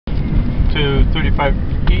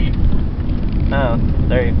35E. Oh,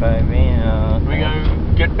 35E. We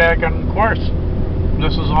gotta get back on course.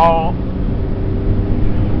 This is all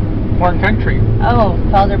one country. Oh,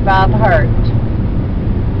 Father Bob Hart.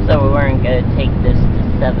 So we weren't gonna take this to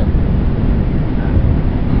 7.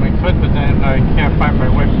 We could, but then I can't find my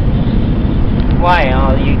way. Why?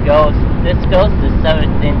 This goes to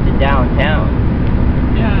 7th into downtown.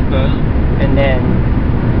 Yeah, it does. And then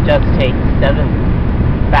just take 7th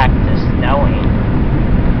back to Snelling.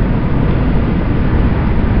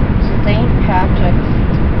 St. Patrick's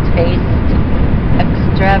Taste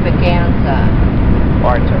Extravaganza.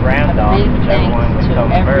 Or to Randolph, A big whichever thanks one would to come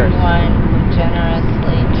first. everyone who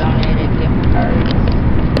generously donated gift cards.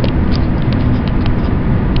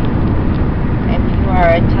 If you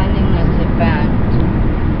are attending this event,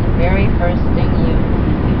 the very first thing you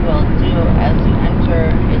will do as you enter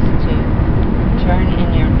is to turn in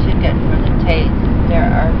your ticket for the taste. There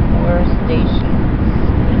are 4 stations.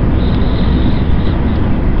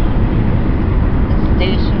 The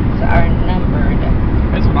stations are numbered.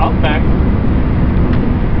 It's an Outback.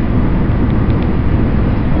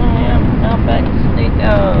 Yeah, Outback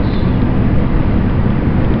Steakhouse.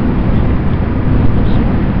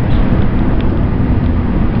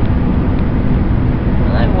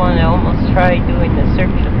 I want to almost try doing the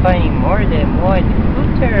search of finding more than one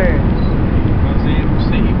Hooters. That's the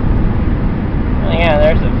AMC. Oh, yeah,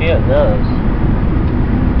 there's a few of those.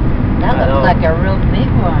 That I know. looks like a real big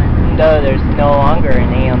one. Though there's no longer an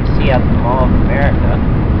AMC at the Mall of America.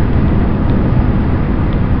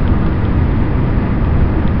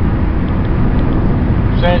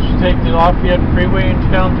 Managed to take the Lafayette Freeway into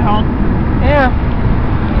downtown? Yeah.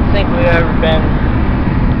 I think we've ever been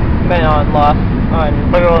on But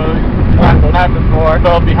not before.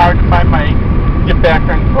 But it'll be hard to get back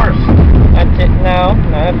on course. That's it now.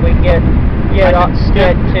 Not if we get off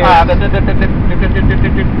skid to.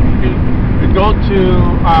 We go to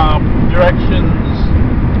directions.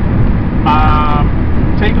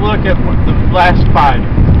 Take a look at the last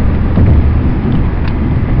 5.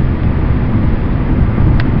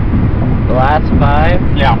 The last 5?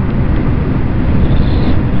 Yeah.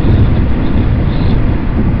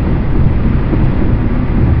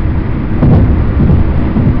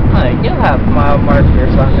 Oh, they do have mile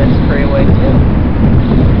markers on this freeway too.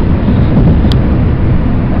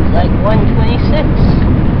 Looks like 126.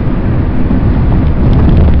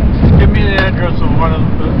 Just give me the address of one of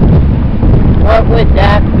the. What would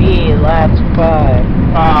that be, last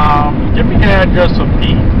 5? Give me the address of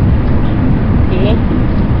P. P?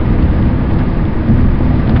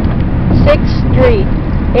 6th Street,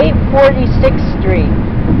 846th Street,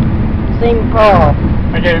 St. Paul.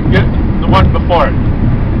 Okay, get the one before it.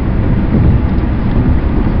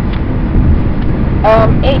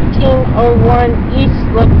 1801 East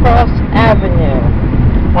La Crosse Avenue.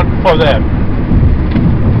 One before that.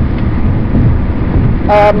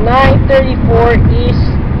 934 East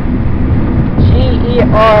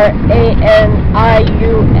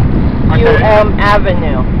Geranium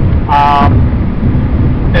Avenue.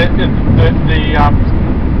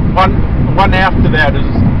 The one after that is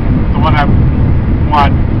the one I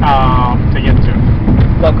want to get to.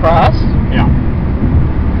 La Crosse? Yeah.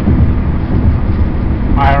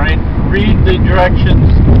 Alright, read the directions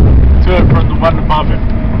to it from the one above it.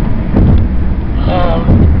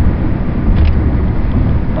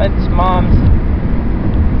 What's Mom's?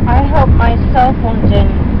 I hope my cell phone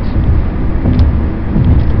didn't.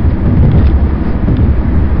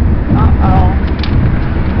 Uh-oh.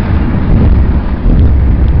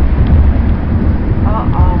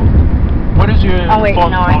 What is your Oh wait,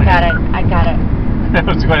 phone no, I got it. I got it. I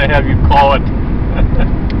was going to have you call it.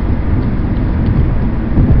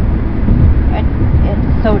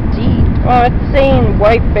 It's so deep. Oh, it's saying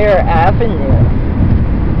White Bear Avenue.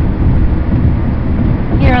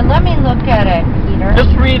 Here, let me look at it, Peter.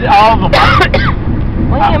 Just read all of them.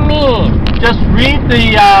 What do you mean? Just read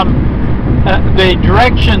the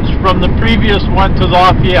directions from the previous one to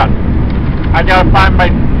Lafayette. I gotta find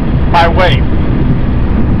my way.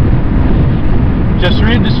 Just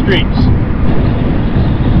read the streets.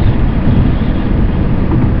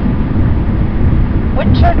 What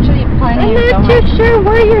church are you planning I'm to not go too sure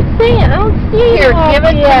where you're saying. I don't see Here, give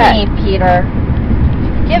it to yet. me, Peter.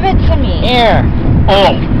 Give it to me. Here.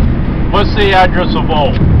 O. What's the address of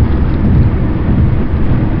O?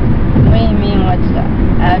 What do you mean, what's the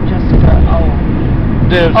address for O?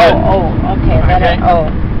 There's Okay, letter Okay. O.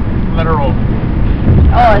 letter O.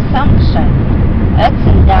 Oh, Assumption. That's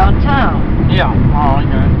in downtown. Yeah. Oh,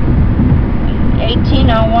 okay.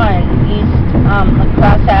 1801 East La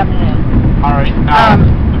Crosse Avenue. All right. Now,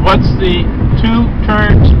 what's the 2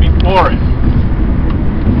 turns before it?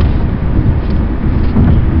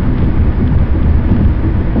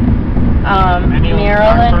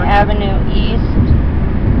 Maryland Oxford? Avenue East.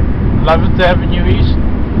 11th Avenue East?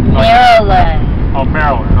 Maryland. Oh,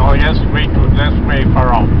 Maryland. Oh, yes, that's way far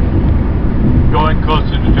off. Going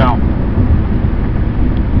closer to town.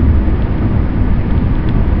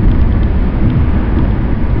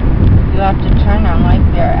 You have to turn on White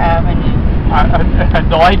Bear Avenue.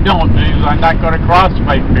 No, I don't, because I'm not going to cross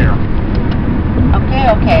White Bear.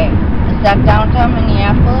 Okay. Is that downtown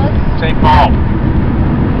Minneapolis? St. Paul.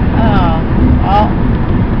 Oh.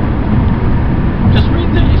 Just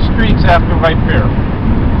read the streets after White Bear.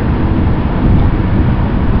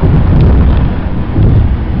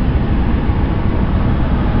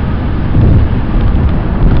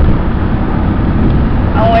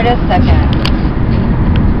 Oh, wait a second.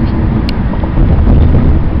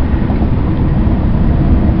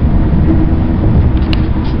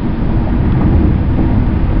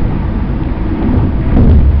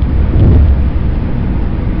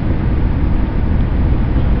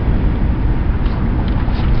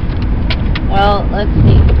 Well, let's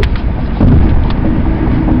see.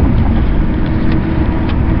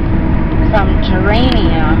 From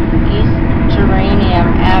Geranium, East Geranium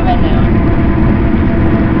Avenue.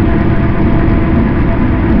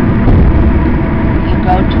 You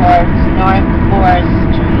go towards North Forest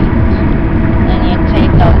Street. Then you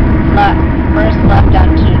take a first left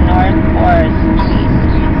onto North Forest Street.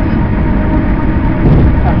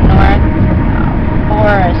 From North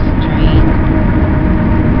Forest Street,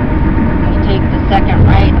 you take the second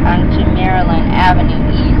right onto Maryland Avenue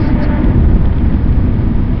East.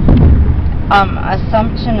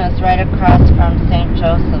 Assumption is right across from St.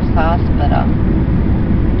 Joseph's Hospital.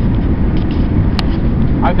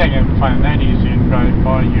 I think I can find that easy and try to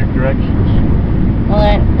follow your directions.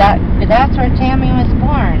 Well, that's where Tammy was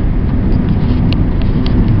born.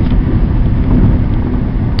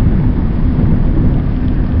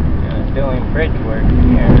 Doing bridge work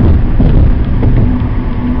here.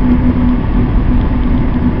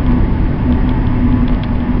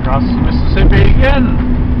 Across the Mississippi again.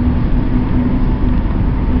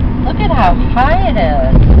 Look at how high it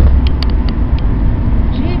is.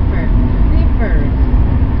 Jeepers, creepers.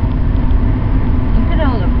 Look at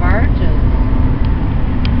all the barges.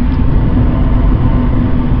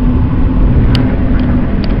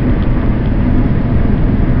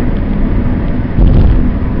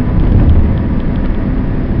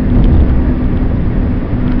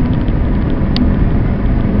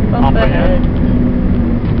 Up ahead.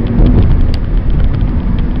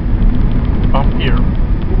 Up here.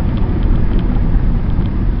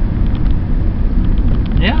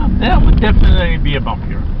 Yeah, that would definitely be a bump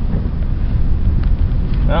here.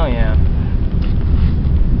 Oh yeah.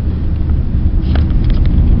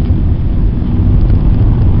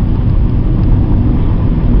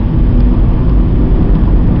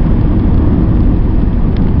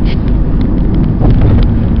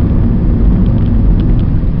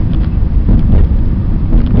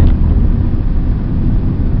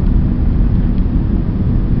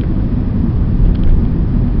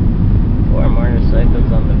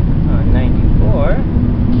 Motorcycles on the 94.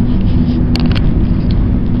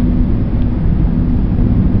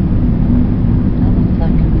 That looks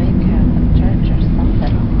like a big Catholic church or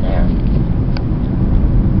something up there.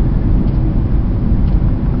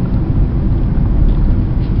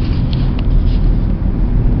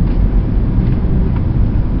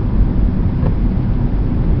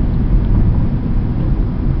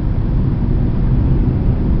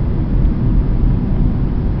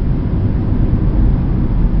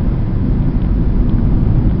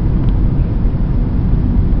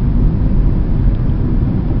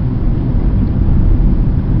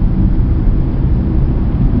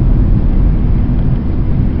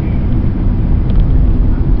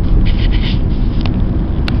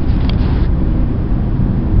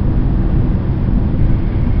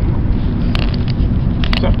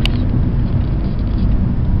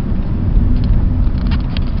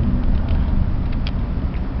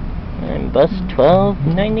 And bus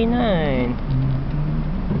 1299.